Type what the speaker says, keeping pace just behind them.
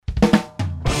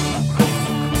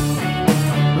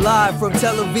Live from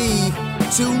Tel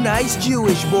Aviv, two nice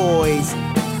Jewish boys.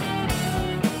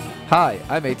 Hi,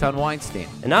 I'm Eitan Weinstein.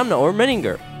 And I'm Naor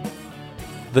Menninger.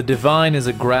 The Divine is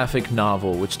a graphic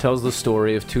novel which tells the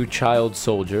story of two child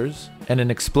soldiers and an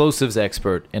explosives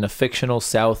expert in a fictional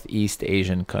Southeast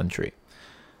Asian country.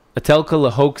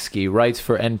 Atelka Lahoksky writes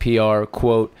for NPR,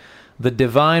 quote, "The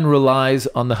Divine relies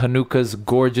on the Hanukkah's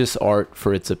gorgeous art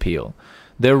for its appeal.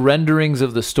 Their renderings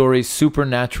of the story's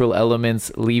supernatural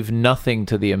elements leave nothing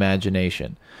to the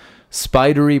imagination.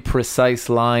 Spidery, precise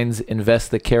lines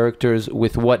invest the characters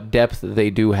with what depth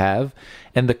they do have,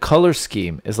 and the color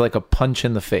scheme is like a punch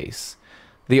in the face.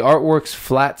 The artwork's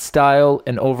flat style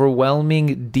and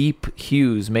overwhelming deep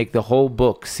hues make the whole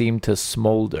book seem to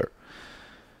smolder."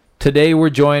 Today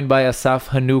we're joined by Asaf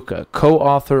Hanuka,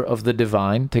 co-author of The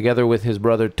Divine, together with his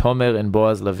brother Tomer and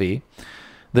Boaz Lavi.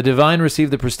 The Divine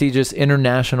received the prestigious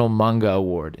International Manga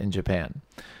Award in Japan.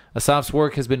 Asaf's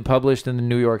work has been published in the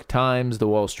New York Times, the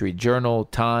Wall Street Journal,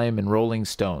 Time, and Rolling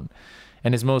Stone.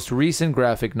 And his most recent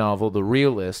graphic novel, The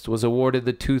Realist, was awarded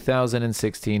the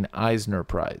 2016 Eisner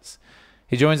Prize.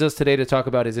 He joins us today to talk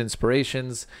about his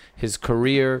inspirations, his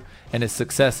career, and his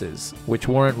successes, which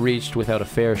weren't reached without a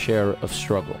fair share of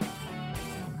struggle.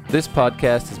 This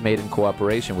podcast is made in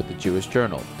cooperation with the Jewish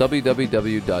Journal,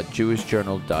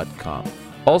 www.jewishjournal.com.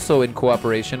 Also in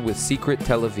cooperation with Secret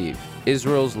Tel Aviv,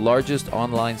 Israel's largest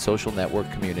online social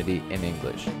network community in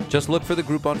English. Just look for the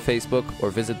group on Facebook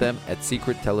or visit them at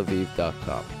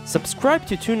secrettelaviv.com. Subscribe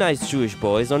to Two Nice Jewish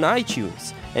Boys on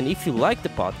iTunes. And if you like the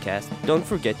podcast, don't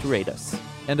forget to rate us.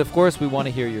 And of course, we want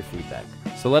to hear your feedback.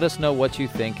 So let us know what you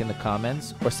think in the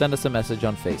comments or send us a message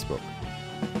on Facebook.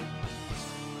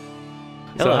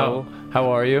 Hello. So how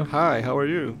are you? Hi, how are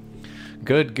you?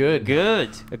 Good. Good.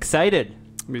 Excited.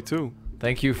 Me too.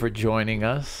 Thank you for joining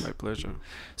us. My pleasure.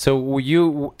 So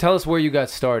you tell us where you got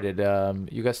started.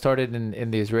 You got started in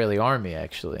the Israeli army,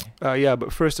 actually. Yeah,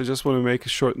 but first I just want to make a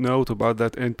short note about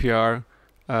that NPR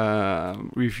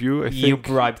review. You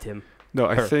bribed him. No,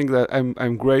 I think that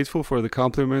I'm grateful for the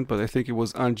compliment, but I think it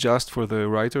was unjust for the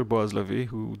writer, Boaz Lavi,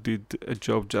 who did a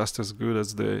job just as good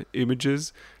as the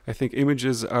images. I think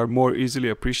images are more easily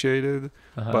appreciated,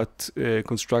 but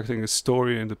constructing a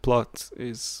story and the plot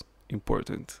is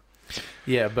important.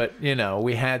 Yeah, but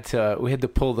we had to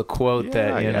pull the quote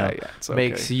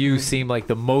makes you seem like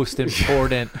the most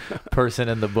important person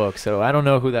in the book. So I don't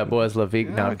know who that Boaz Lavi.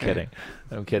 No, I'm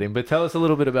kidding. But tell us a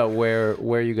little bit about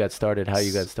where you got started, how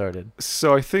you got started.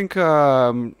 So I think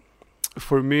for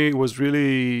me it was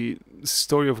really the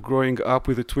story of growing up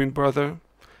with a twin brother.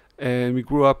 And we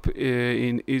grew up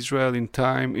in Israel in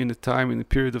a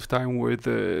period of time where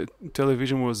the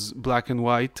television was black and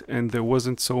white and there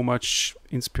wasn't so much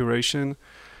inspiration.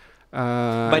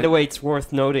 By the way, it's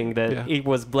worth noting that it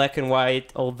was black and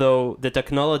white, although the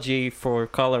technology for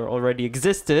color already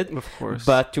existed. Of course.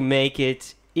 But to make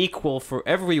it equal for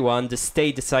everyone, the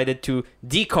state decided to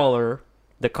decolor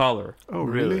the color. Oh,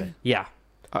 really? Yeah.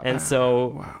 And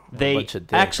so they bunch of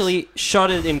dicks. actually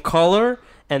shot it in color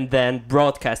and then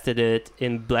broadcasted it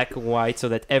in black and white so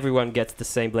that everyone gets the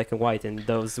same black and white and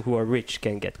those who are rich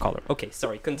can get color. Okay,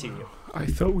 sorry, continue. I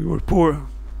thought we were poor.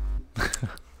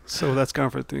 So that's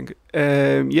comforting.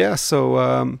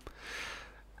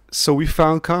 So we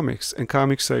found comics, and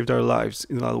comics saved our lives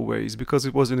in a lot of ways because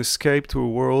it was an escape to a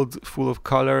world full of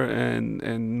color and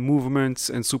movements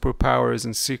and superpowers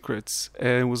and secrets.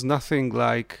 And it was nothing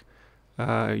like,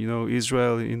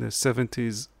 Israel in the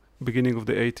 70s, beginning of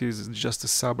the 80s, just a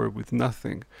suburb with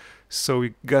nothing. So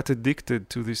we got addicted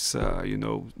to this,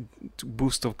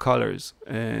 boost of colors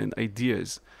and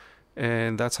ideas.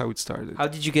 And that's how it started. How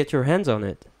did you get your hands on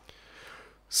it?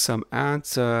 Some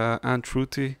Aunt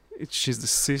Ruthie, she's the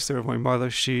sister of my mother.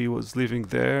 She was living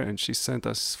there and she sent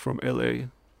us from LA.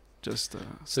 Just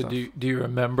So stuff. do you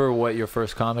remember what your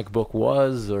first comic book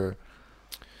was, or?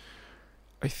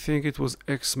 I think it was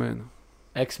X-Men.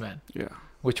 X-Men. Yeah.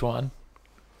 Which one?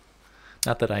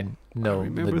 Not that I know I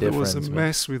remember the there difference. was a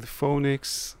mess with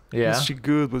Phoenix. Yeah. Was she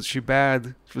good? Was she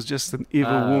bad? It was just an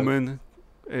evil woman.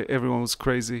 Everyone was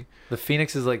crazy. The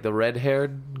Phoenix is like the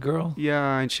red-haired girl?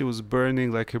 Yeah, and she was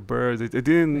burning like a bird. I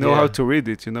didn't know how to read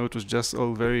it, it was just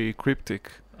all very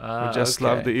cryptic. I just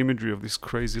loved the imagery of this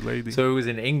crazy lady. So it was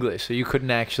in English, so you couldn't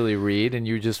actually read, and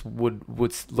you just would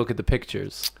look at the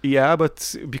pictures. Yeah,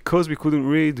 but because we couldn't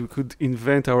read, we could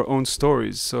invent our own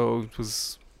stories. So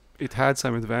it had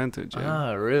some advantage. Yeah.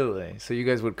 Ah, really? So you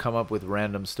guys would come up with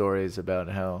random stories about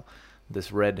how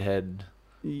this redhead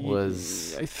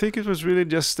was... I think it was really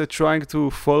just trying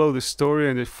to follow the story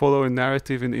and follow a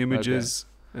narrative in images.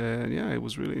 And yeah, it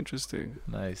was really interesting.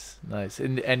 Nice, nice.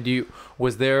 And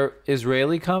was there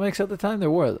Israeli comics at the time?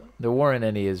 There weren't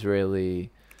any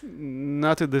Israeli.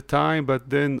 Not at the time, but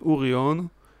then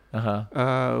Urion,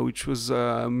 which was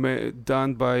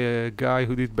done by a guy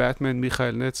who did Batman,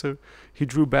 Michael Netzer. He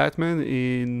drew Batman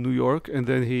in New York, and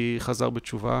then he Chazar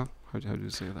B'Tshuva. How do you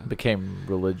say that? Became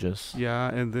religious. Yeah,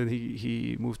 and then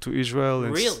he moved to Israel.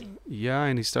 And Really? Yeah,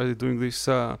 and he started doing this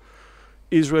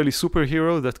Israeli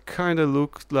superhero that kind of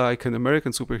looked like an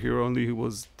American superhero, only he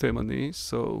was Temani.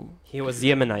 So He was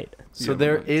Yemenite. So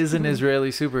there Yemenite. is an Israeli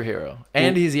superhero,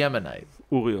 and he's Yemenite.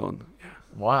 Urion.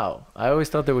 Wow, I always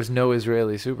thought there was no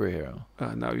Israeli superhero.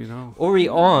 Now you know.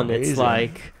 Orion, it's Amazing.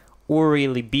 like Uri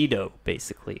libido,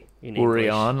 basically. In English.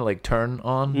 Urion, like turn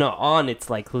on. No, on it's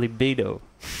like libido,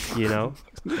 you know?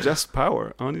 Just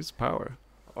power. On his power.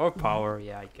 Or power,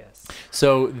 yeah, I guess.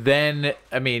 So then,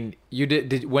 I mean, you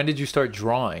did. When did you start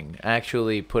drawing?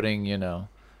 Actually, putting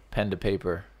pen to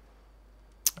paper.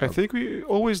 I think we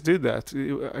always did that.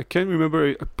 I can't remember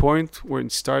a point when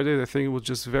it started. I think it was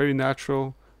just very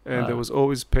natural, and there was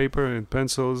always paper and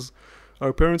pencils.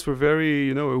 Our parents were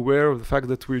very, aware of the fact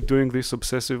that we're doing this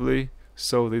obsessively,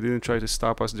 so they didn't try to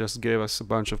stop us. Just gave us a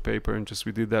bunch of paper, and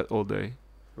we did that all day.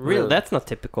 Really? That's not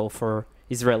typical for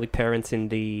Israeli parents in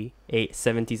the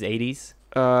 70s, 80s.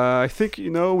 I think,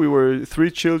 we were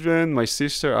 3 children, my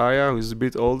sister Aya, who's a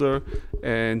bit older,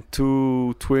 and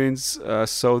 2 twins.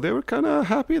 So they were kind of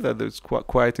happy that it's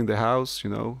quiet in the house,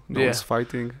 no one's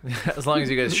fighting. As long as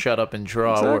you guys shut up and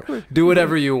draw Exactly. or do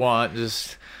whatever you want,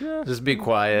 just be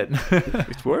quiet.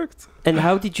 It worked. And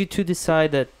how did you two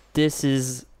decide that this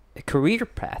is a career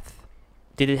path?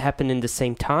 Did it happen in the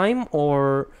same time?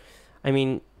 Or, I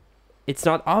mean, it's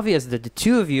not obvious that the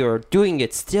two of you are doing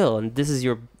it still, and this is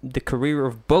the career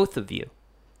of both of you,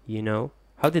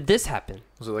 How did this happen?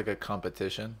 Was it like a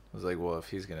competition? It was like, well, if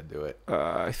he's gonna do it.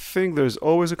 I think there's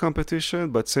always a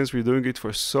competition, but since we're doing it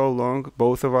for so long,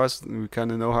 both of us, we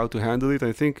kind of know how to handle it.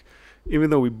 I think even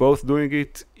though we're both doing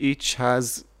it, each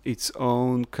has its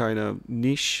own kind of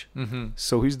niche. Mm-hmm.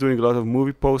 So he's doing a lot of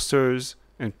movie posters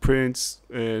and prints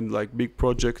and like big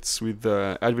projects with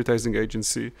the advertising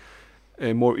agency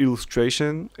and more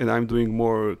illustration, and I'm doing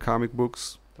more comic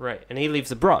books. Right, and he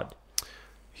lives abroad.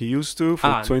 He used to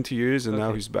for 20 years, and now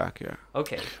okay. he's back, yeah.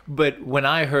 Okay. But when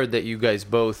I heard that you guys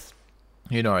both,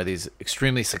 are these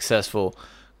extremely successful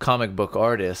comic book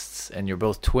artists, and you're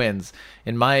both twins,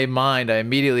 in my mind, I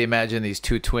immediately imagine these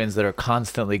 2 twins that are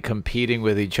constantly competing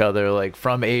with each other, like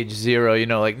from age 0,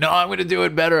 like, no, I'm going to do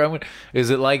it better. Is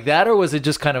it like that, or was it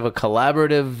just kind of a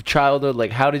collaborative childhood?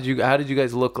 Like, how did you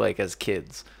guys look like as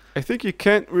kids? I think you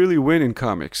can't really win in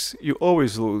comics. You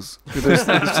always lose. There's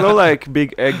no like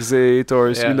big exit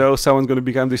or someone's going to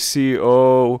become the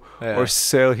CEO or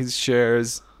sell his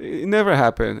shares. It never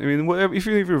happened. I mean,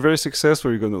 even if you're very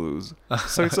successful, you're going to lose.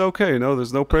 So it's okay.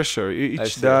 There's no pressure.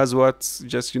 Each does what's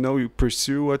just you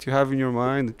pursue what you have in your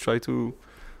mind and try to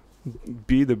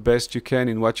be the best you can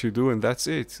in what you do, and that's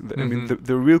it. Mm-hmm. I mean,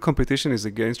 the real competition is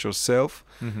against yourself,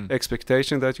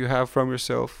 expectation that you have from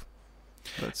yourself.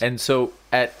 And so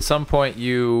at some point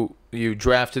you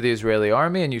draft to the Israeli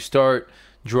army and you start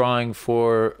drawing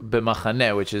for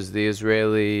B'Machaneh, which is the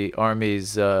Israeli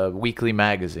army's weekly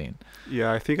magazine.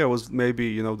 Yeah, I think I was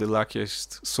maybe, the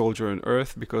luckiest soldier on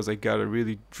earth because I got to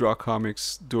really draw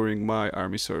comics during my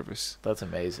army service. That's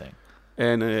amazing.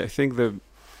 And I think the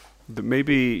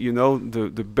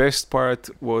best part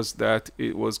was that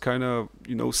it was kind of,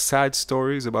 sad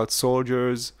stories about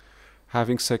soldiers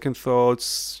having second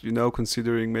thoughts,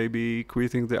 considering maybe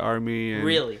quitting the army. And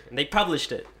really? And they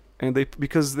published it. And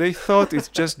because they thought it's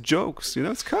just jokes,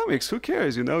 it's comics. Who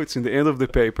cares? It's in the end of the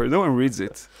paper. No one reads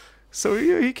it. So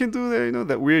he can do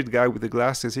that weird guy with the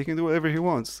glasses. He can do whatever he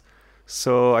wants.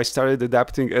 So I started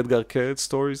adapting Edgar Keret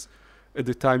stories at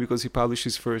the time because he published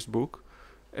his first book.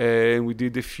 And we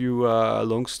did a few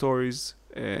long stories.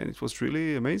 And it was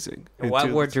really amazing. And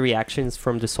what were the reactions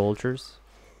from the soldiers?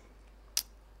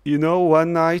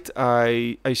 One night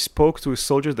I spoke to a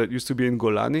soldier that used to be in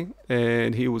Golani,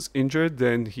 and he was injured.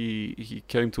 Then he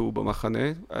came to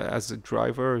B'Machaneh as a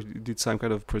driver. He did some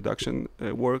kind of production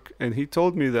work, and he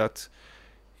told me that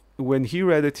when he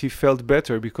read it, he felt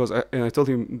better because. I told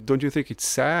him, "Don't you think it's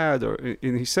sad?"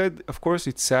 And he said, "Of course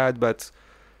it's sad, but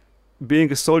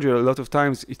being a soldier, a lot of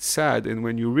times it's sad, and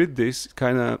when you read this, it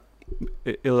kind of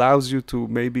allows you to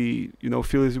maybe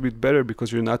feel a little bit better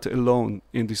because you're not alone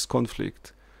in this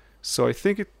conflict." So I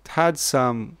think it had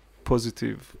some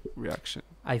positive reaction.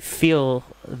 I feel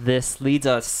this leads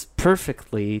us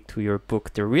perfectly to your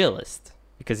book, The Realist,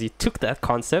 because you took that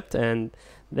concept and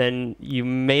then you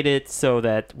made it so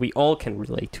that we all can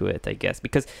relate to it, I guess.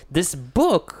 Because this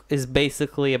book is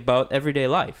basically about everyday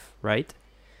life, right?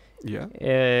 Yeah.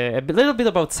 A little bit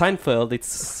about Seinfeld.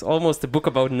 It's almost a book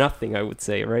about nothing, I would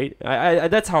say, right? I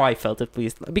that's how I felt, at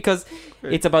least, because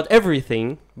it's about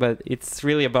everything, but it's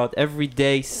really about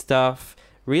everyday stuff.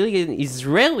 Really, an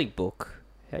Israeli book.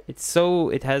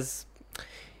 It has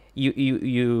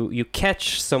you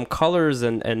catch some colors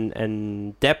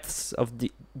and depths of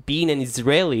being an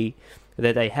Israeli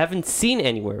that I haven't seen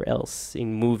anywhere else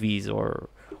in movies or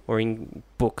in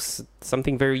books.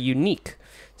 Something very unique.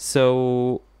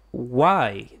 So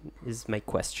why is my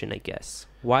question, I guess.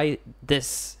 Why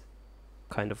this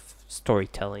kind of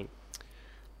storytelling?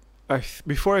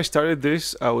 Before I started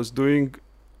this, I was doing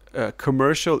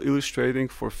commercial illustrating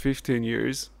for 15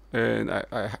 years. And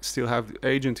I still have the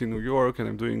agent in New York, and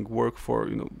I'm doing work for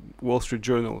Wall Street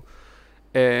Journal.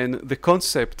 And the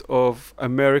concept of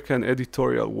American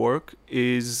editorial work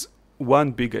is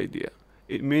one big idea.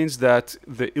 It means that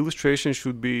the illustration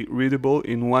should be readable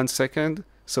in 1 second.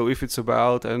 So if it's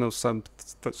about, I don't know,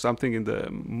 something in the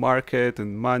market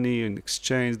and money and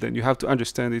exchange, then you have to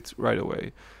understand it right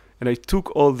away. And I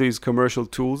took all these commercial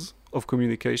tools of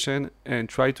communication and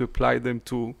tried to apply them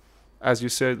to, as you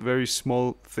said, very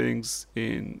small things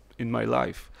in my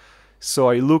life. So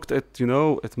I looked at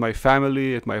my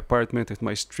family, at my apartment, at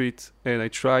my street, and I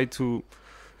tried to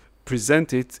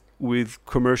present it with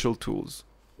commercial tools.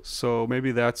 So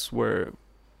maybe that's where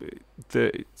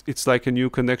it's like a new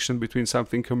connection between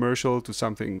something commercial to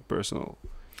something personal.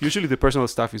 Usually the personal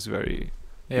stuff is very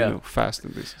fast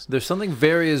in this. There's something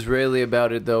very Israeli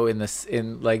about it, though.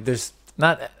 There's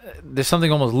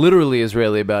something almost literally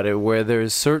Israeli about it, where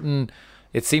there's certain,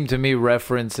 it seemed to me,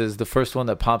 references, the first one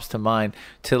that pops to mind,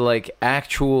 to like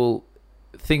actual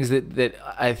things that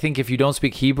I think if you don't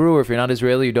speak Hebrew or if you're not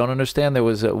Israeli, you don't understand. There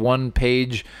was one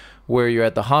page where you're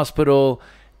at the hospital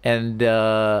and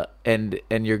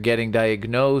you're getting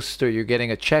diagnosed or you're getting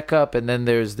a checkup, and then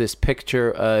there's this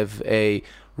picture of a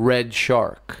red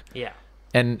shark. Yeah.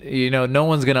 And, no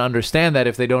one's going to understand that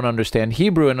if they don't understand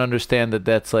Hebrew and understand that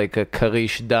that's like a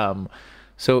karish dam.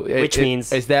 So which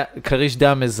means? Is that, karish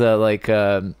dam is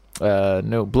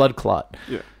blood clot.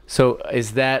 Yeah. So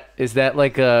is that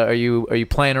like, are you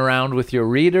playing around with your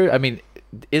reader? I mean,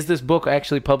 is this book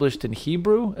actually published in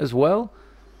Hebrew as well?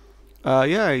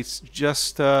 Yeah, it's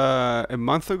just a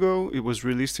month ago. It was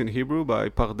released in Hebrew by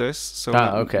Pardes. So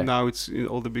okay. Now it's in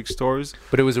all the big stores.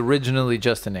 But it was originally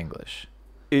just in English.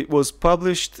 It was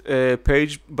published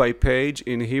page by page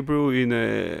in Hebrew in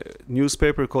a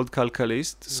newspaper called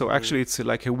Kalkalist. So actually it's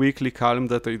like a weekly column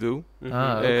that I do.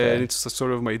 Okay. And it's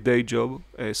sort of my day job.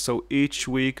 So each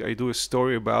week I do a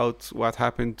story about what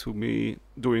happened to me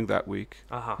during that week.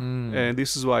 And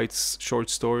this is why it's short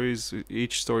stories.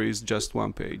 Each story is just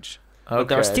 1 page. But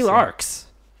there are still arcs.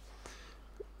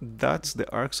 That's the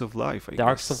arcs of life, I guess. The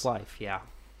arcs of life, yeah.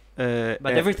 But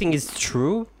and everything is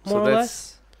true, more or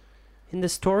less, in the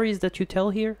stories that you tell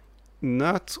here?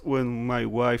 Not when my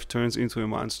wife turns into a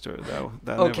monster, though.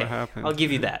 That never happened. I'll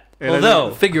give you that. And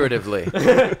Although figuratively.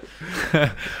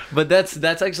 But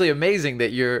that's actually amazing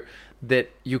that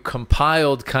you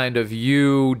compiled kind of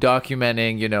you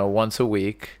documenting, once a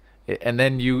week, and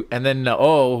then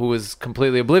Naor, who is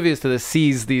completely oblivious to this,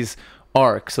 sees these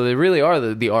arcs. So they really are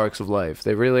the arcs of life.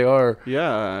 They really are.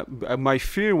 Yeah. My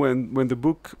fear when the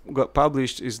book got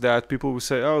published is that people will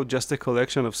say, oh, just a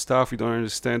collection of stuff you don't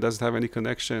understand, doesn't have any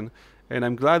connection. And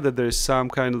I'm glad that there's some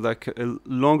kind of like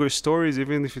longer stories,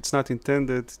 even if it's not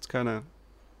intended.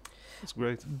 It's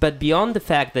great. But beyond the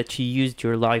fact that you used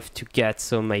your life to get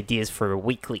some ideas for a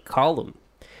weekly column,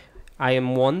 I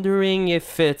am wondering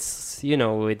if it's,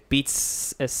 it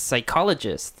beats a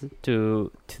psychologist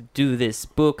to do this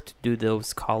book, to do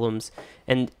those columns,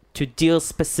 and to deal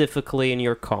specifically in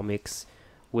your comics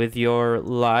with your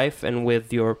life and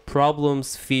with your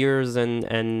problems, fears,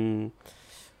 and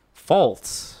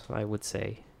faults, I would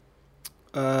say.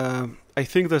 I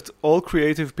think that all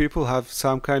creative people have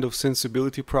some kind of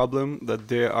sensibility problem, that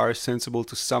they are sensible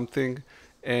to something.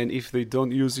 And if they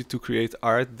don't use it to create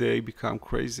art, they become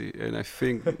crazy. And I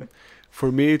think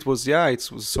for me, it was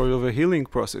sort of a healing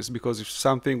process, because if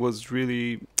something was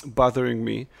really bothering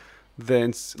me,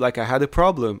 then like I had a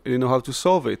problem, I didn't know how to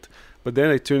solve it. But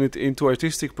then I turned it into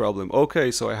artistic problem.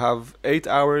 Okay, so I have 8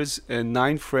 hours and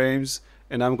 9 frames,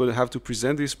 and I'm going to have to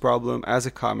present this problem as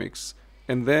a comics.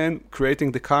 And then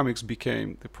creating the comics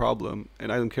became the problem,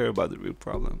 and I don't care about the real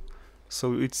problem.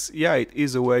 So it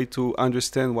is a way to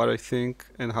understand what I think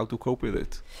and how to cope with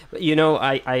it.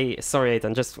 Sorry,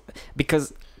 Eitan, just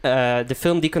because the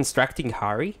film Deconstructing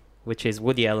Harry, which is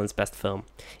Woody Allen's best film.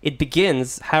 It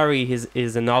begins, Harry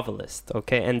is a novelist,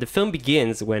 okay? And the film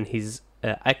begins when his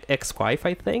ex-wife,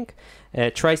 I think,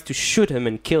 tries to shoot him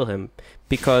and kill him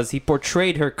because he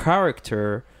portrayed her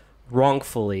character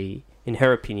wrongfully, in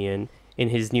her opinion, in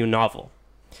his new novel.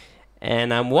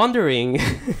 And I'm wondering...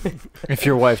 If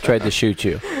your wife tried to shoot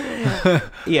you.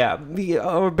 Yeah,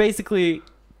 or basically,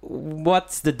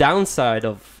 what's the downside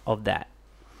of that?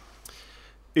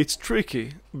 It's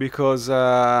tricky because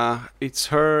it's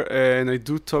her, and I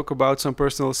do talk about some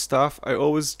personal stuff. I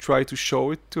always try to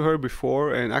show it to her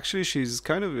before, and actually she's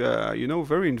kind of,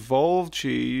 very involved.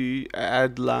 She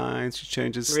add lines, she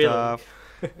changes stuff,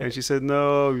 and she said,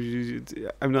 "No,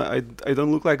 I'm not. I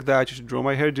don't look like that. You should draw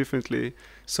my hair differently."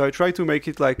 So I try to make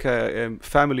it like a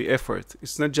family effort.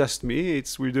 It's not just me;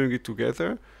 we're doing it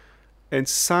together. And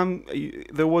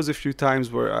there was a few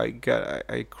times where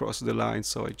I crossed the line,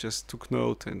 so I just took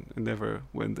note and never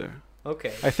went there.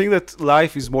 Okay. I think that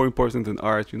life is more important than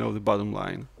art, the bottom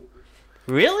line.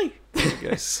 Really? I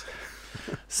guess.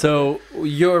 So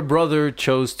your brother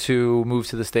chose to move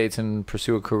to the States and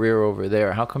pursue a career over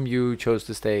there. How come you chose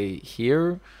to stay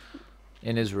here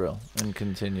in Israel and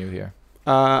continue here?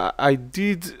 I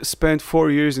did spend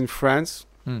 4 years in France.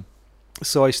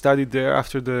 So I studied there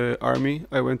after the army.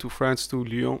 I went to France, to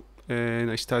Lyon, and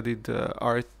I studied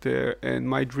art there. And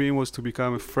my dream was to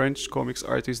become a French comics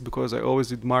artist because I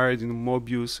always admired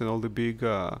Mobius and all the big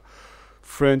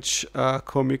French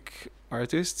comic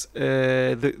artists.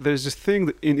 There's this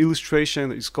thing in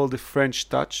illustration. It's called the French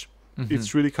touch. Mm-hmm.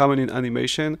 It's really common in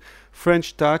animation.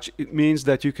 French touch, it means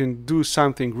that you can do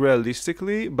something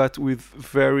realistically, but with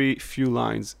very few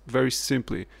lines, very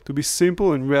simply. To be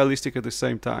simple and realistic at the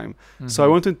same time. Mm-hmm. So I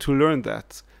wanted to learn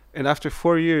that. And after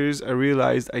 4 years, I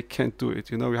realized I can't do it.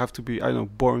 You have to be,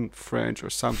 born French or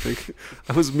something.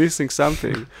 I was missing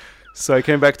something. So I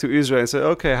came back to Israel and said,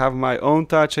 okay, I have my own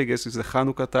touch. I guess it's the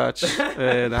Hanukkah touch.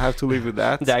 And I have to live with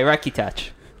that. The Iraqi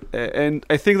touch. And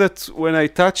I think that when I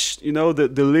touched,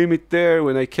 the limit there,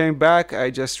 when I came back, I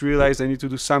just realized I need to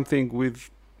do something with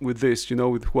this,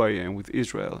 with who I am, with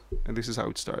Israel. And this is how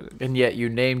it started. And yet you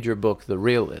named your book The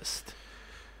Realist,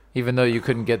 even though you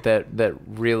couldn't get that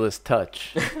realist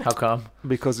touch. How come?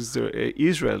 Because it's the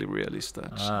Israeli realist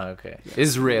touch. Ah, okay. Yeah.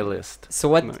 Israelist. So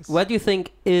what do you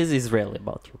think is Israeli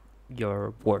about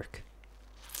your work?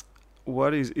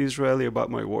 What is Israeli about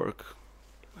my work?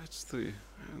 Let's see.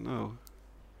 I don't know.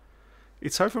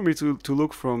 It's hard for me to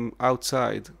look from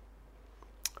outside.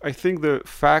 I think the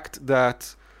fact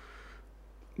that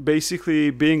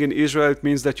basically being in Israel, it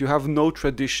means that you have no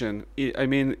tradition.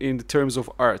 In the terms of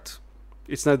art.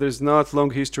 There's not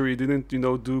long history. You didn't,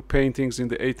 do paintings in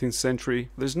the 18th century.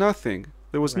 There's nothing.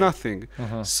 There was nothing.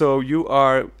 Uh-huh. So you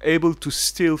are able to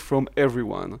steal from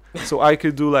everyone. So I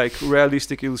could do like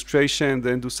realistic illustration,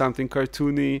 then do something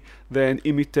cartoony, then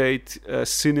imitate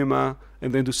cinema,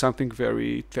 and then do something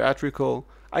very theatrical.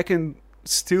 I can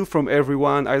steal from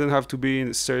everyone. I don't have to be in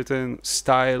a certain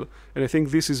style. And I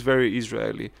think this is very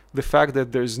Israeli. The fact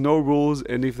that there's no rules,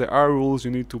 and if there are rules,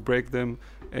 you need to break them,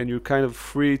 and you're kind of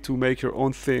free to make your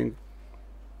own thing.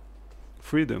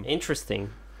 Freedom. Interesting.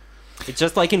 It's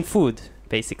just like in food,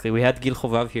 basically. We had Gil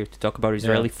Chovav here to talk about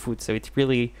Israeli food, so it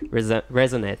really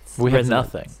resonates. We have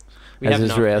nothing as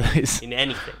Israelis. In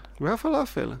anything. We have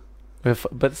falafel.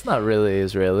 But it's not really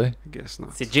Israeli. I guess not.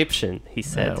 It's Egyptian, he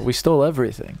said. Yeah, we stole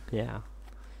everything. Yeah.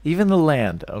 Even the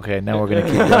land. Okay, now we're going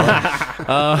to keep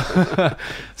going.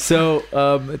 So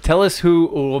tell us who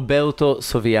Roberto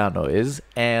Saviano is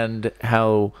and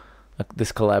how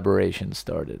this collaboration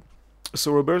started.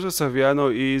 So Roberto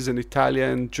Saviano is an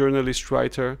Italian journalist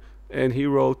writer, and he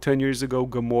wrote 10 years ago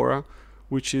Gomorrah,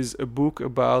 which is a book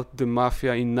about the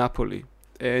mafia in Napoli.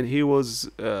 And he was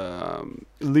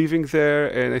living there,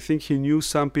 and I think he knew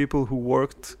some people who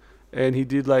worked, and he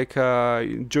did like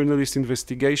a journalist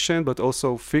investigation, but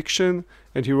also fiction.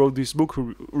 And he wrote this book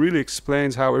who really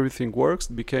explains how everything works.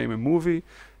 It became a movie,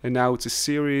 and now it's a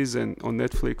series and on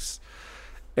Netflix.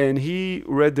 And he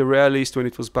read The Realist when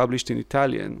it was published in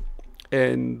Italian.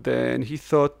 And then he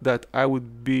thought that I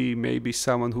would be maybe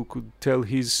someone who could tell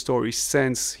his story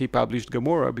since he published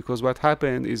Gomorrah, because what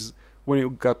happened is when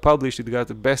it got published, it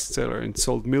got a bestseller and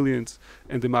sold millions,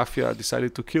 and the mafia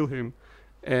decided to kill him.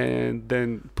 And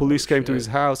then police came to his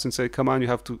house and said, come on, you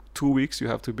have 2 weeks, you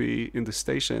have to be in the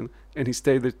station. And he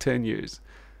stayed there 10 years.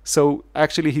 So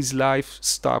actually his life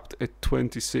stopped at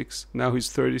 26. Now he's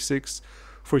 36.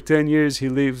 For 10 years, he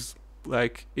lives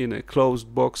like in a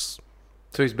closed box.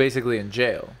 So he's basically in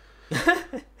jail.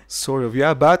 Sort of,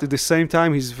 yeah. But at the same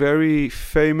time, he's very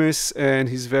famous and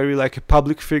he's very like a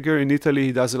public figure in Italy.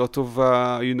 He does a lot of,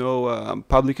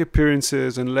 public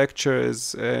appearances and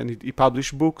lectures, and he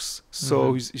published books. So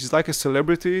he's like a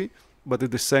celebrity, but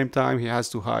at the same time, he has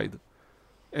to hide.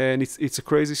 And it's a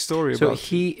crazy story. So about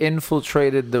he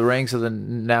infiltrated the ranks of the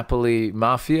Napoli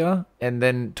mafia and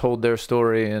then told their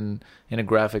story in a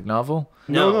graphic novel?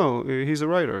 No, he's a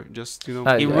writer. Just He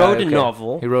Yeah, wrote a okay.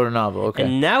 novel. He wrote a novel, okay.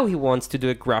 And now he wants to do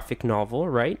a graphic novel,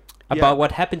 right? Yeah. About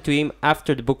what happened to him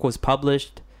after the book was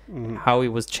published, Mhm. how he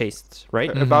was chased,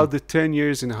 right? About the 10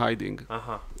 years in hiding.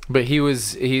 Uh-huh. But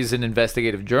he's an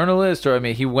investigative journalist, or I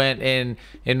mean, he went in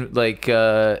like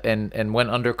and went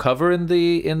undercover in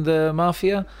the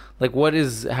mafia. Like, what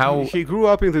is how? He grew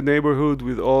up in the neighborhood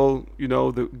with all,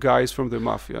 the guys from the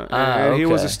mafia. Ah, And he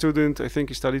was a okay. student. I think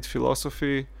he studied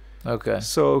philosophy. Okay.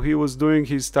 So he was doing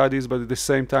his studies, but at the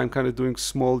same time, kind of doing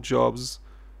small jobs.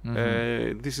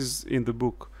 Mhm. This is in the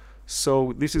book. So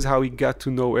this is how he got to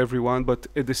know everyone. But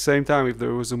at the same time, if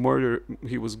there was a murder,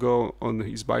 he was go on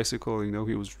his bicycle.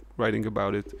 He was writing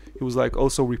about it. He was like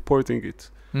also reporting it.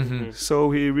 Mhm. So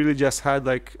he really just had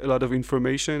like a lot of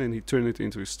information, and he turned it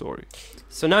into a story.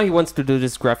 So now he wants to do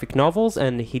this graphic novels,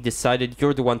 and he decided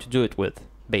you're the one to do it with,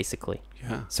 basically.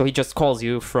 Yeah. So he just calls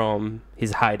you from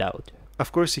his hideout.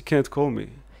 Of course, he can't call me.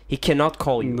 He cannot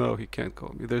call you. No, he can't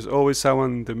call me. There's always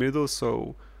someone in the middle.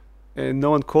 So, and no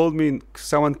one called me.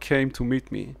 Someone came to meet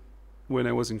me when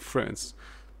I was in France,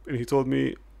 and he told me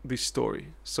this story.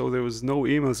 So there was no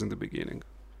emails in the beginning.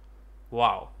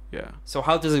 Wow. Yeah. So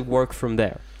how does it work from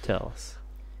there? Tell us.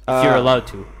 If you're allowed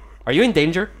to. Are you in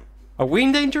danger? Are we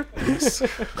in danger?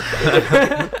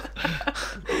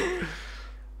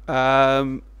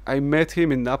 I met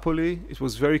him in Napoli. It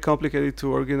was very complicated to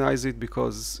organize it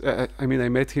because, I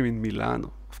met him in Milano.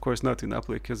 Of course, not in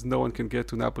Napoli because no one can get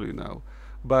to Napoli now.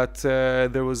 But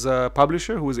there was a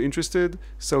publisher who was interested,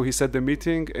 so he set the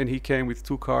meeting, and he came with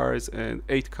 2 cars and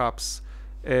 8 cops,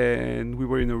 and we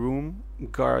were in a room,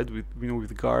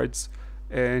 with guards,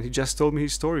 and he just told me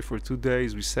his story for 2 days.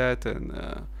 We sat and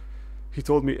he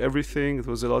told me everything. It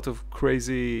was a lot of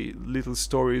crazy little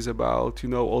stories about,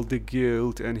 all the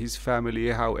guilt and his family,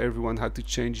 how everyone had to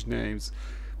change names.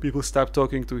 People stopped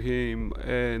talking to him,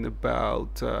 and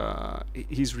about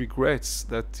his regrets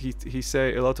that he say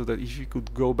a lot of that. If he could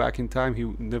go back in time, he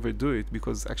would never do it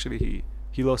because actually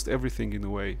he lost everything in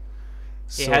a way.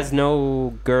 He has no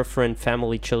girlfriend,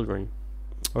 family, children.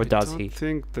 Or does I he? don't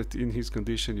think that in his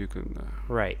condition you can.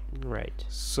 Right.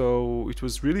 So it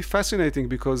was really fascinating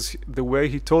because the way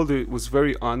he told it was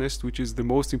very honest, which is the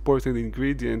most important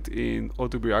ingredient in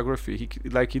autobiography.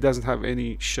 He doesn't have any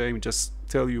shame, just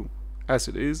tell you as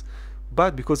it is.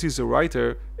 But because he's a writer,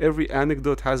 every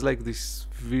anecdote has like this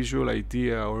visual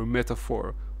idea or metaphor,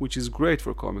 which is great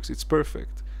for comics. It's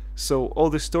perfect. So all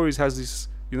the stories has this,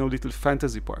 little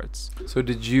fantasy parts. So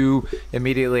did you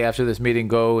immediately after this meeting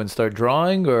go and start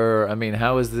drawing, or I mean,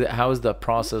 how is the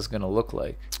process going to look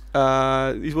like?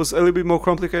 It was a little bit more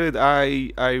complicated.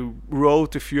 I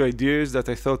wrote a few ideas that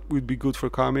I thought would be good for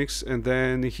comics, and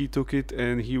then he took it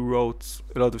and he wrote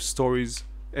a lot of stories,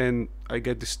 and I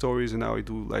get the stories, and now I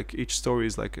do like each story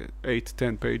is like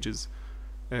 8-10 pages.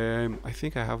 I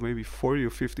think I have maybe 40 or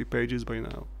 50 pages by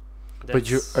now. But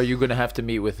are you going to have to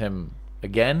meet with him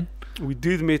again? We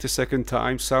did meet a second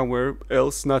time somewhere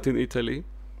else, not in Italy,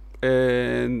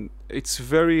 and it's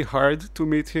very hard to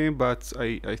meet him, but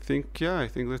I think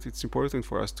that it's important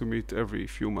for us to meet every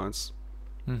few months.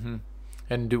 Mm-hmm.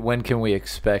 And when can we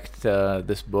expect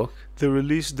this book? The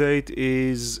release date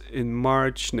is in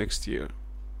March next year.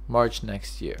 March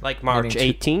next year. Like March Meaning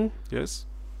 18? Yes,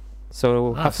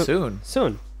 So soon.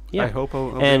 Soon. Yeah. I hope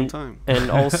I'll be on time.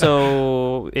 And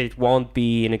also, it won't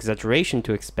be an exaggeration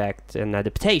to expect an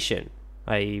adaptation,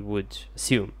 I would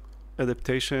assume,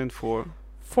 Adaptation for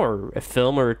for a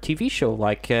film or a TV show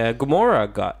like Gomorrah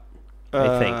got.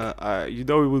 I think.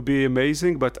 it would be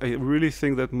amazing, but I really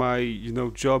think that my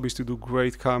job is to do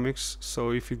great comics.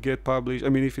 So if it get published,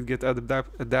 if it get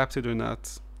adapted or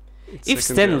not. it's If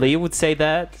secondary. Stan Lee would say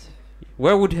that,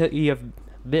 where would he have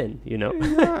been? Yeah,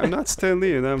 I'm not Stan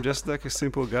Lee, I'm just like a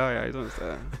simple guy. I don't.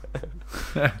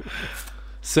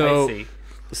 So I see.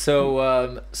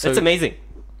 so That's amazing.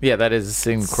 Yeah, that is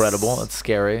incredible. It's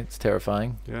scary. It's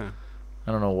terrifying. Yeah.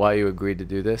 I don't know why you agreed to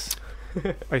do this.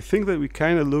 I think that we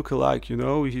kind of look alike,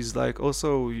 He's like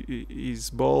also he's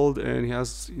bald and he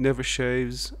never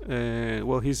shaves.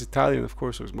 Well, he's Italian, of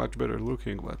course, so he's much better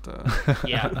looking. But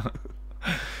Yeah.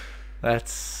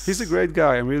 he's a great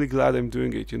guy. I'm really glad I'm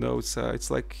doing it.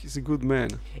 It's like he's a good man.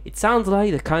 It sounds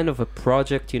like the kind of a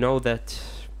project, that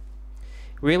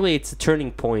really it's a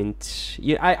turning point.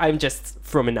 I'm just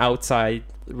from an outside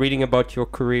reading about your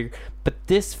career, but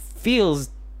this feels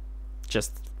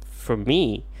just for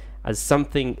me as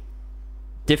something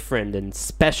different and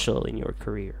special in your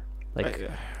career.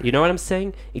 Like, you know what I'm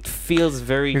saying? It feels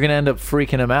very... You're gonna end up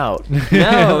freaking him out.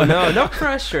 No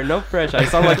pressure, no pressure. I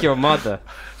sound like your mother.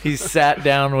 He sat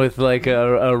down with like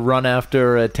a run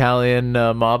after Italian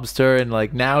mobster, and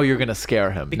like now you're gonna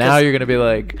scare him. Now you're gonna be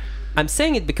like... I'm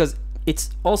saying it because it's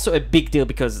also a big deal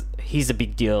because he's a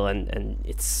big deal and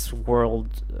it's world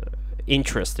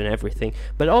interest and everything.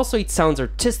 But also it sounds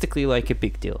artistically like a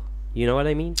big deal. You know what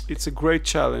I mean? It's a great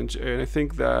challenge, and I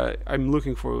think that I'm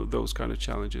looking for those kind of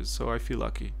challenges, so I feel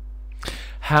lucky.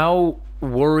 How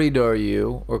worried are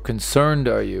you or concerned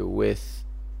are you with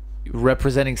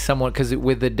representing someone? Because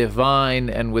with the Divine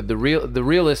and with the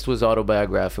Realist was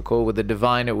autobiographical. With the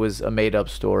Divine, it was a made-up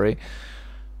story.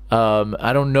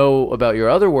 I don't know about your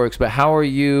other works, but how are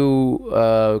you?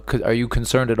 Are you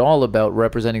concerned at all about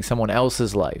representing someone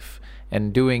else's life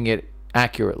and doing it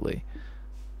accurately?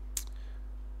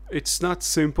 It's not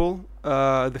simple.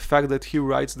 The fact that he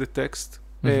writes the text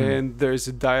and there's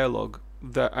a dialogue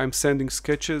that I'm sending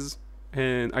sketches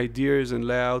and ideas and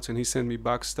layouts, and he sent me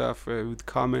back stuff with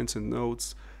comments and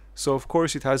notes. So of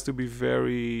course it has to be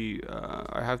very.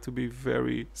 I have to be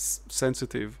very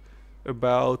sensitive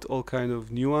about all kind of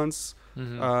nuance.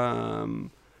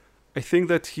 I think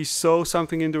that he saw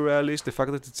something in the Realist. The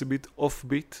fact that it's a bit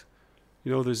offbeat.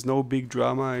 You know, there's no big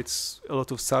drama. It's a lot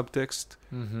of subtext.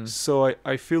 So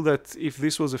I feel that if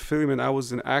this was a film and I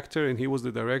was an actor and he was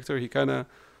the director, he kind of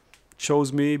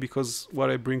chose me because what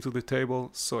I bring to the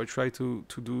table. So I try to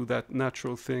do that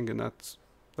natural thing and not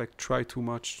like try too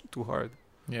much, too hard.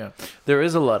 Yeah, there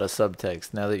is a lot of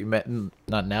subtext now that you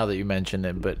not now that you mention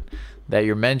it, but that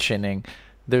you're mentioning.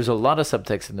 There's a lot of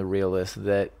subtext in the Realist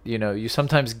that, you know, you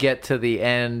sometimes get to the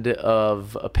end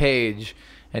of a page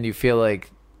and you feel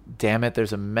like, damn it,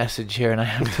 there's a message here and I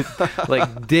have to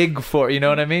like dig for it. You know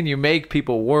what I mean? You make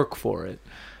people work for it.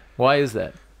 Why is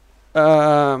that?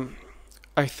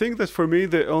 I think that for me,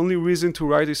 the only reason to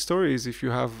write a story is if you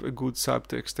have a good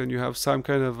subtext and you have some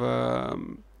kind of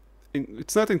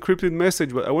it's not encrypted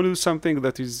message, but I want to do something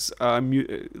that is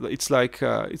it's like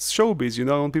it's showbiz, you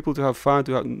know. I want people to have fun,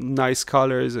 to have nice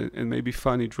colors and maybe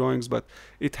funny drawings, but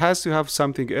it has to have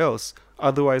something else.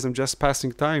 Otherwise, I'm just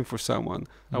passing time for someone.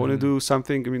 I want to do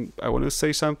something. I mean, I want to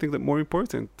say something that more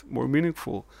important, more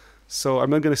meaningful. So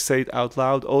I'm not going to say it out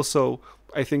loud. Also,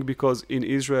 I think because in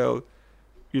Israel,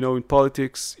 you know, in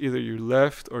politics, either you're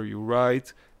left or you're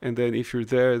right. And then if you're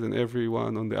there, then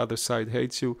everyone on the other side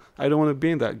hates you. I don't want to be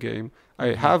in that game. I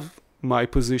have my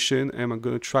position and I'm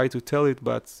going to try to tell it,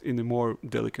 but in a more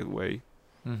delicate way.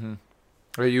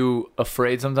 Are you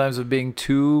afraid sometimes of being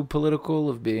too political,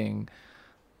 of being...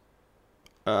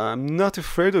 I'm not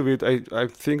afraid of it. I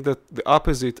think that the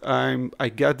opposite. I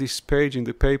got this page in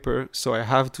the paper, so I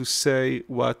have to say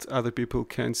what other people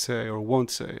can say or won't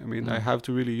say. I mean, I have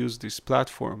to really use this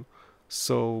platform.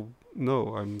 So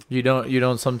no, You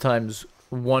don't sometimes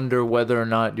wonder whether or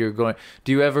not you're going.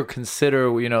 Do you ever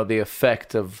consider, you know, the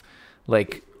effect of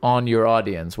like on your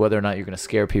audience, whether or not you're going to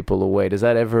scare people away? Does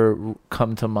that ever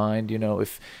come to mind? You know,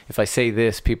 if I say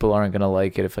this, people aren't going to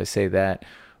like it. If I say that.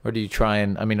 Or do you try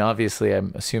and, I mean, obviously,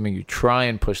 I'm assuming you try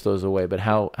and push those away, but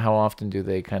how often do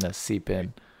they kind of seep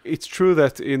in? It's true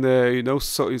that in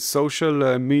in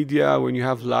social media, when you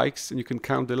have likes and you can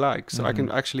count the likes. So I can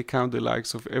actually count the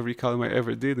likes of every column I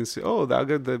ever did and say, oh, that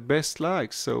got the best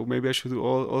likes. So maybe I should do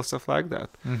all stuff like that.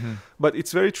 But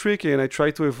it's very tricky and I try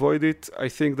to avoid it. I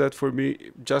think that for me,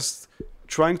 just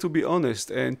trying to be honest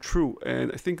and true.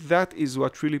 And I think that is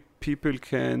what really people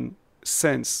can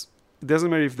sense. It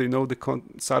doesn't matter if they know the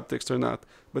subtext or not,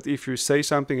 but if you say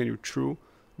something and you're true,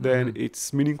 then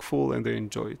it's meaningful and they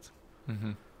enjoy it.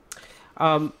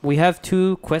 We have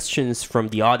two questions from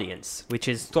the audience, which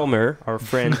is Tomer, our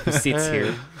friend who sits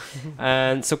here.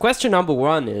 And so question number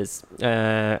one is,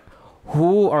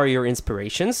 who are your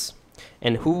inspirations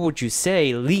and who would you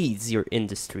say leads your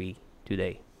industry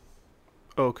today?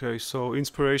 Okay, so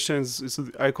inspirations,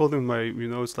 I call them my,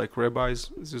 it's like rabbis.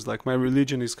 It's just like my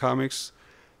religion is comics.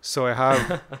 So I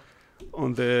have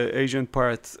on the Asian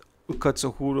part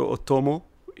Katsuhiro Otomo.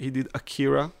 He did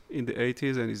Akira in the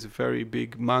 80s and he's a very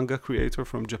big manga creator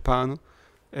from Japan.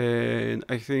 And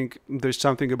I think there's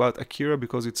something about Akira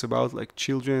because it's about like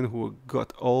children who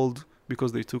got old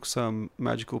because they took some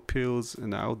magical pills and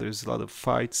now there's a lot of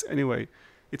fights. Anyway,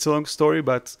 it's a long story,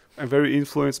 but I'm very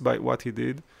influenced by what he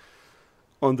did.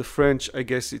 On the French, I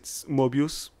guess it's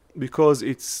Mobius because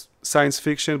it's science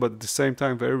fiction, but at the same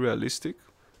time very realistic.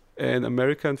 And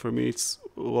American, for me, it's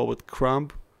Robert Crumb.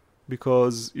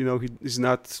 because he's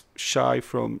not shy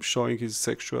from showing his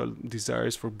sexual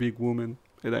desires for big women,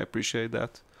 and I appreciate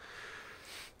that.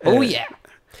 Oh yeah.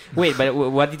 Wait, but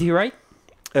what did he write?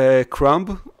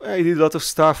 Crumb. He did a lot of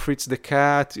stuff. Fritz the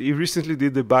Cat. He recently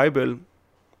did the Bible.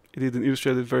 He did an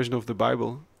illustrated version of the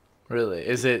Bible. Really?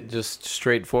 Is it just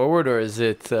straightforward, or is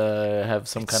it have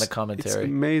some kind of It's commentary?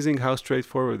 amazing how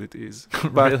straightforward it is.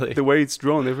 But Really? the way it's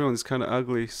drawn, everyone is kind of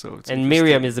ugly. So it's And interesting.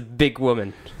 Miriam is a big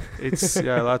woman. It's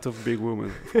a lot of big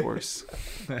women, of course.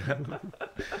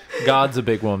 God's a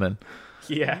big woman.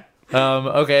 Yeah.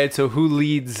 Okay, so who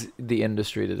leads the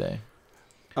industry today?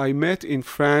 I met in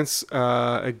France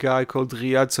a guy called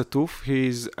Riyad Satouf.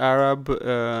 He's Arab.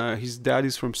 His dad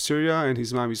is from Syria and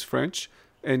his mom is French.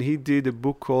 And he did a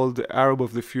book called The Arab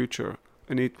of the Future.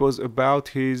 And it was about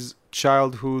his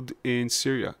childhood in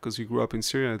Syria, because he grew up in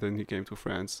Syria and then he came to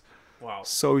France. Wow.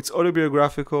 So it's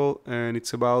autobiographical, and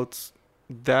it's about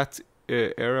that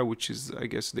era, which is, I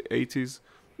guess, the 80s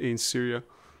in Syria.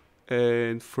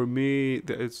 And for me,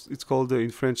 it's called in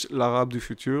French L'Arabe du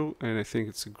Futur, and I think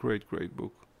it's a great, great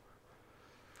book.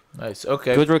 Nice.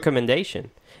 Okay. Good recommendation.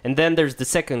 And then there's the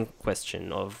second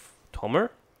question of Tomer.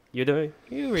 You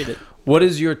read it. What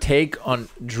is your take on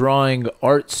drawing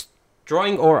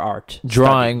Drawing or art?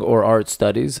 or art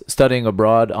studies, studying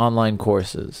abroad, online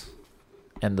courses,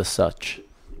 and the such?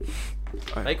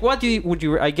 Like, what would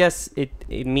you? I guess it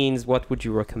means what would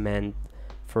you recommend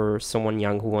for someone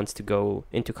young who wants to go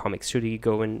into comics? Should he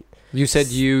go in? You said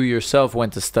you yourself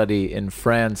went to study in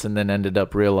France and then ended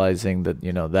up realizing that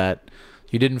that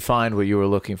you didn't find what you were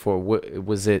looking for.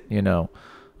 Was it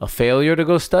a failure to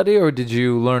go study, or did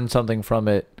you learn something from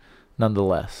it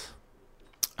nonetheless?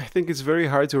 I think it's very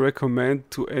hard to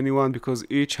recommend to anyone because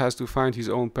each has to find his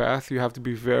own path. You have to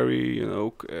be very,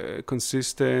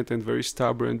 consistent and very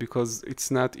stubborn because it's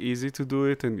not easy to do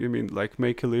it. And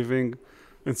make a living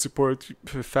and support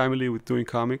your family with doing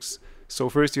comics. So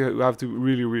first you have to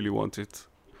really, really want it.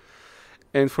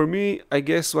 And for me, I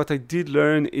guess what I did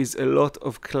learn is a lot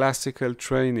of classical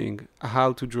training,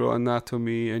 how to draw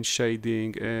anatomy and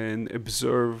shading and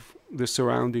observe the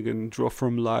surrounding and draw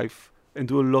from life and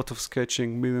do a lot of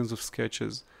sketching, millions of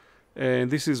sketches.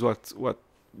 And this is what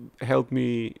helped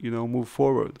me, move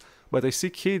forward. But I see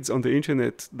kids on the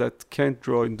internet that can't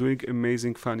draw and doing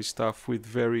amazing, funny stuff with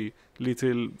very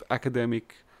little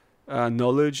academic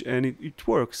knowledge, and it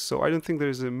works. So I don't think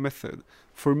there's a method.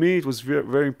 For me, it was very,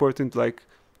 very important,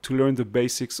 to learn the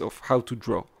basics of how to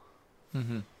draw.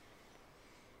 Mm-hmm.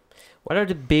 What are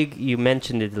the big? You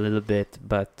mentioned it a little bit,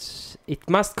 but it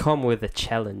must come with a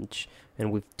challenge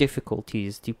and with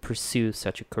difficulties to pursue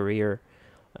such a career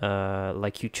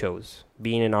like you chose,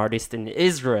 being an artist in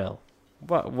Israel.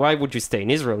 Why would you stay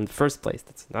in Israel in the first place?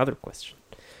 That's another question.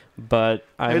 But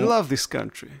I love this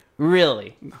country.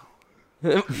 Really? No.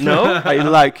 No? I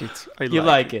like it. You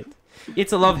like it.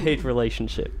 It's a love-hate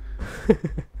relationship.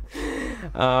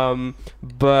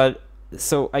 But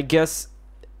so I guess,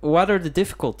 what are the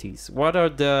difficulties? What are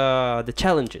the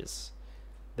challenges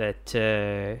that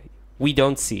we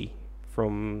don't see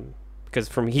because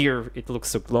from here it looks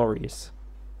so glorious?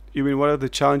 You mean what are the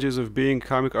challenges of being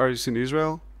comic artist in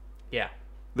Israel? Yeah.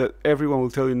 That everyone will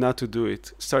tell you not to do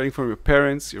it. Starting from your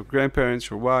parents, your grandparents,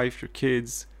 your wife, your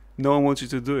kids. No one wants you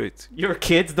to do it. Your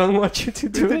kids don't want you to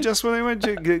do They it? just want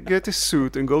to get a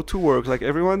suit and go to work like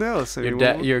everyone else.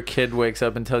 Your kid wakes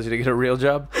up and tells you to get a real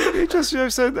job?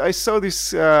 I saw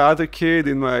this other kid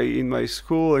in my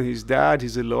school, and his dad,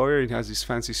 he's a lawyer, and he has this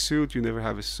fancy suit. You never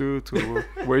have a suit. Or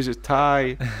where's your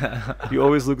tie? You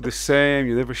always look the same.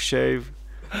 You never shave.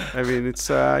 It's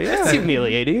It's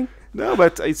humiliating. No,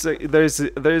 but it's there's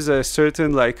a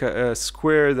certain a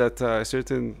square that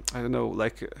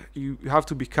you have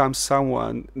to become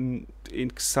someone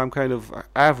in some kind of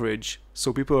average,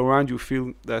 so people around you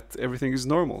feel that everything is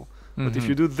normal. But if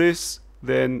you do this,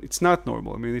 then it's not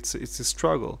normal. It's a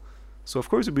struggle. So of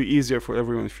course it'd be easier for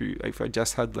everyone if I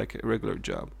just had a regular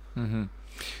job. Mm-hmm.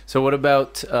 So what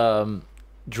about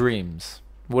dreams?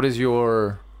 What is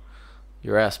your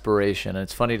aspiration? And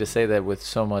it's funny to say that with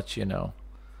so much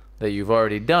that you've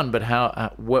already done, but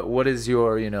what is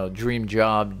your dream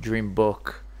job, dream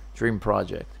book, dream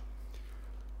project?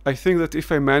 I think that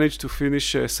if I manage to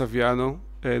finish Saviano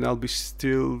and I'll be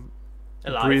still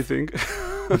Alive. breathing,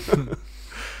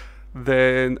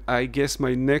 then I guess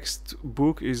my next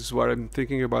book is what I'm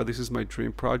thinking about. This is my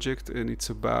dream project, and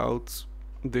it's about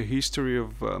the history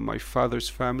of my father's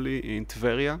family in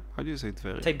Tveria. How do you say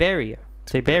Tveria?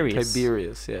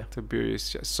 Tiberius. Yeah.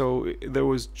 Tiberius, yeah. So there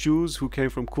was Jews who came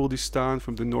from Kurdistan,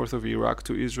 from the north of Iraq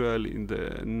to Israel in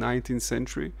the 19th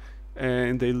century,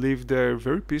 and they lived there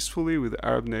very peacefully with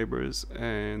Arab neighbors,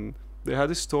 and They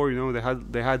had a story,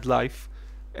 they had life,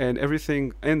 and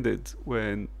everything ended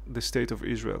when the state of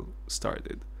Israel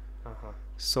started. Uh-huh.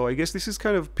 So I guess this is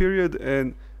kind of period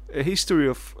and a history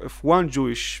of one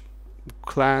Jewish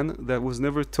clan that was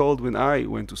never told when I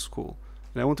went to school.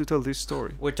 And I want to tell this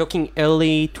story. We're talking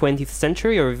early 20th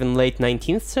century or even late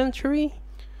 19th century?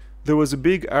 There was a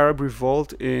big Arab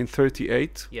revolt in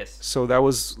 38. Yes. So that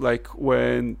was like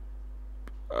when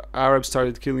Arabs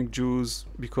started killing Jews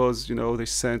because, they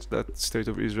sensed that state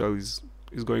of Israel is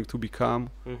going to become.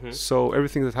 Mm-hmm. So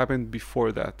everything that happened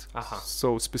before that. Uh-huh.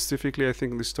 So specifically, I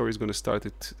think this story is going to start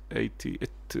at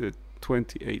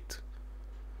 28.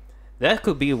 That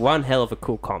could be one hell of a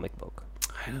cool comic book,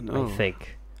 I don't know. I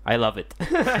think. I love it.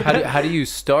 How do you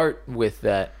start with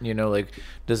that?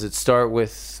 Does it start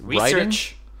with writing?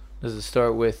 Research. Does it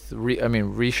start with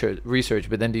research?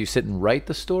 But then do you sit and write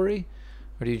the story,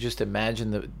 or do you just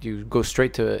imagine do you go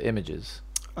straight to images?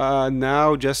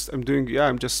 Now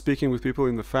I'm just speaking with people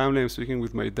in the family. I'm speaking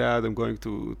with my dad. I'm going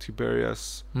to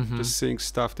Tiberias, just seeing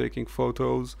stuff, taking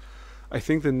photos. I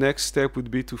think the next step would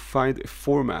be to find a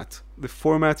format. The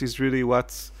format is really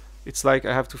it's like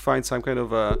I have to find some kind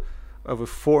of a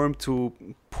form to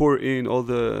pour in all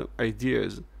the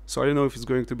ideas. So I don't know if it's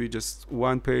going to be just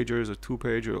 1-pagers or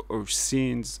 2-page or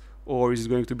scenes, or is it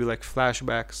going to be like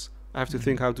flashbacks. I have to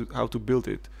think how to build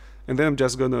it. And then I'm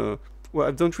just gonna,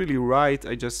 I don't really write.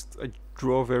 I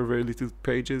draw very, very little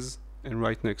pages and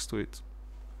write next to it.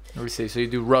 Or we say, so you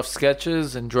do rough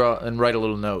sketches and draw and write a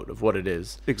little note of what it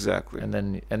is. Exactly. And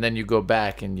then you go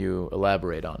back and you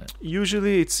elaborate on it.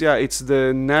 Usually it's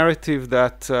the narrative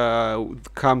that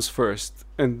comes first,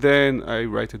 and then I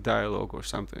write a dialogue or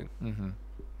something. Mm-hmm.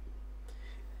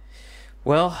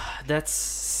 Well, that's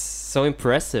so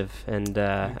impressive, and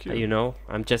Thank you.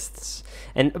 I'm just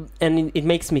and it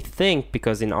makes me think,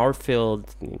 because in our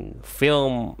field, in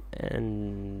film,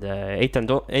 and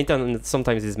Eitan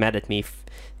sometimes is mad at me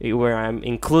where I'm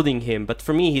including him, but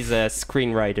for me he's a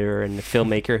screenwriter and a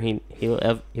filmmaker.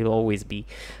 He'll always be,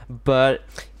 but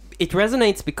it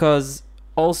resonates because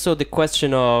also the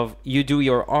question of, you do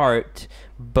your art,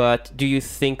 but do you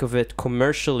think of it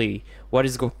commercially? What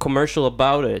is commercial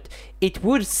about it? It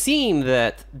would seem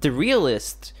that the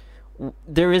realist,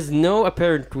 there is no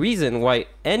apparent reason why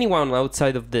anyone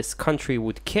outside of this country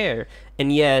would care,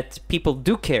 and yet people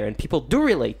do care and people do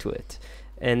relate to it,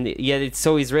 and yet it's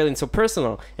so Israeli and so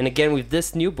personal. And again, with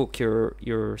this new book you're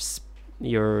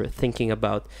thinking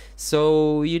about,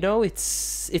 so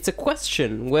it's a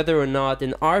question whether or not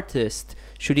an artist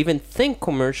should even think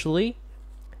commercially.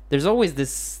 There's always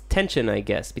this tension, I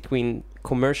guess, between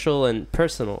commercial and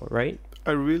personal, right?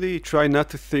 I really try not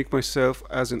to think myself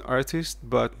as an artist,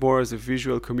 but more as a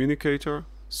visual communicator.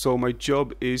 So my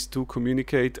job is to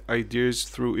communicate ideas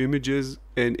through images,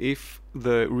 and if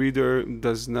the reader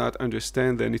does not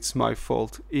understand, then it's my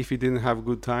fault. If he didn't have a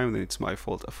good time, then it's my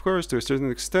fault. Of course, to a certain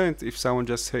extent, if someone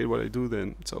just hates what I do,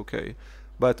 then it's okay.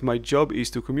 But my job is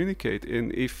to communicate,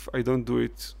 and if I don't do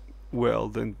it well,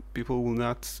 then people will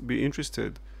not be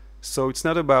interested. So it's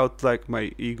not about like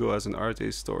my ego as an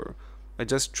artist, or I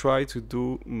just try to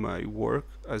do my work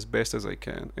as best as I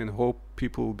can and hope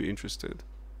people will be interested.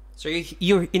 So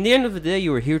you're in the end of the day,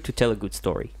 you were here to tell a good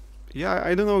story. Yeah,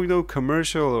 I don't know,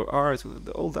 commercial or art,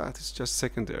 all that is just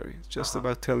secondary. It's just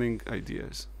about telling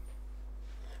ideas.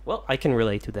 Well, I can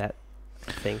relate to that,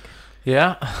 I think.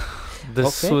 Yeah.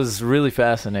 This Okay. was really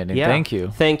fascinating. Yeah. Thank you.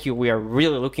 Thank you. We are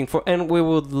really looking for, and we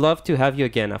would love to have you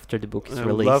again after the book is I would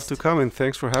released. love to come, and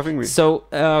thanks for having me. So,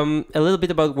 a little bit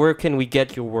about where can we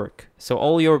get your work? So,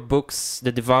 all your books,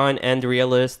 The Divine and The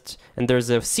Realist, and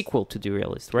there's a sequel to The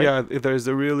Realist, right? Yeah, there's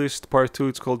the Realist Part 2.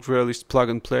 It's called Realist Plug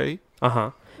and Play.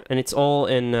 And it's all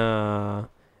in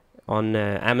on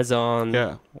Amazon,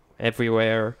 Yeah.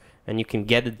 everywhere, and you can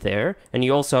get it there. And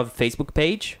you also have a Facebook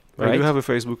page, right? I do have a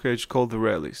Facebook page called The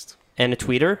Realist. And a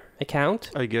Twitter account.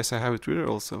 I guess I have a Twitter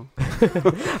also.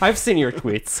 I've seen your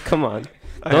tweets. Come on.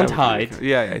 I Don't have a Twitter hide. account.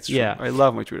 Yeah, it's true. Yeah. I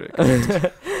love my Twitter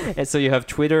account. And so you have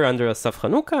Twitter under Asaf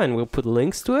Chanukah, and we'll put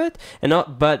links to it. And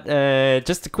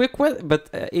just a quick one. But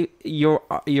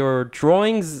your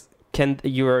drawings,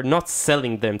 you're not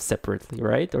selling them separately,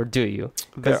 right? Or do you?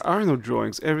 There are no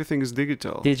drawings. Everything is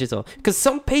digital. Digital. Because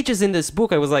some pages in this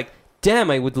book, I was like,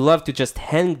 damn, I would love to just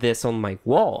hang this on my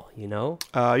wall,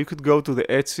 You could go to the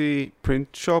Etsy print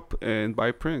shop and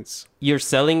buy prints. You're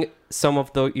selling some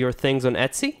of your things on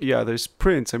Etsy? Yeah, there's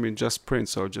prints. I mean, just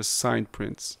prints or just signed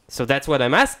prints. So that's what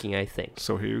I'm asking, I think.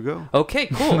 So here you go. Okay,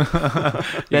 cool.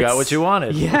 You got what you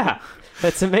wanted. Yeah,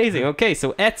 that's amazing. Okay,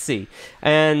 so Etsy.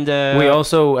 And we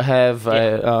also have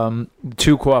yeah.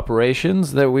 2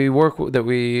 cooperations that we work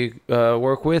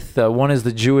with. One is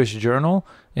the Jewish Journal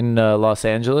in Los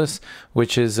Angeles,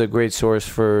 which is a great source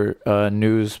for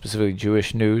news, specifically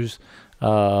Jewish news,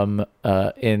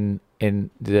 in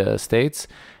the States.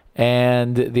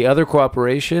 And the other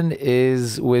cooperation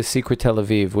is with Secret Tel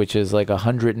Aviv, which is like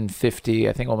 150,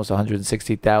 I think almost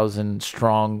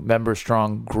 160,000 member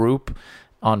strong group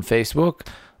on Facebook.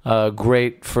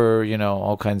 Great for,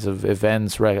 all kinds of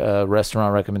events,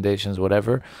 restaurant recommendations,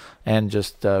 whatever. And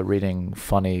just reading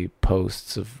funny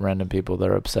posts of random people that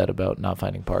are upset about not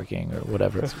finding parking or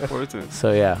whatever. That's important.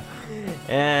 So, yeah.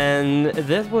 And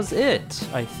that was it,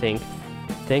 I think.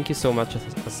 Thank you so much,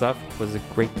 Asaf. It was a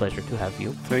great pleasure to have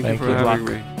you. Thank you for Good having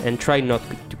luck. me. And try not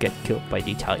to get killed by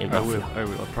the Italian I mafia.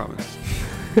 will, I promise.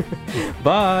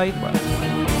 Bye. Bye.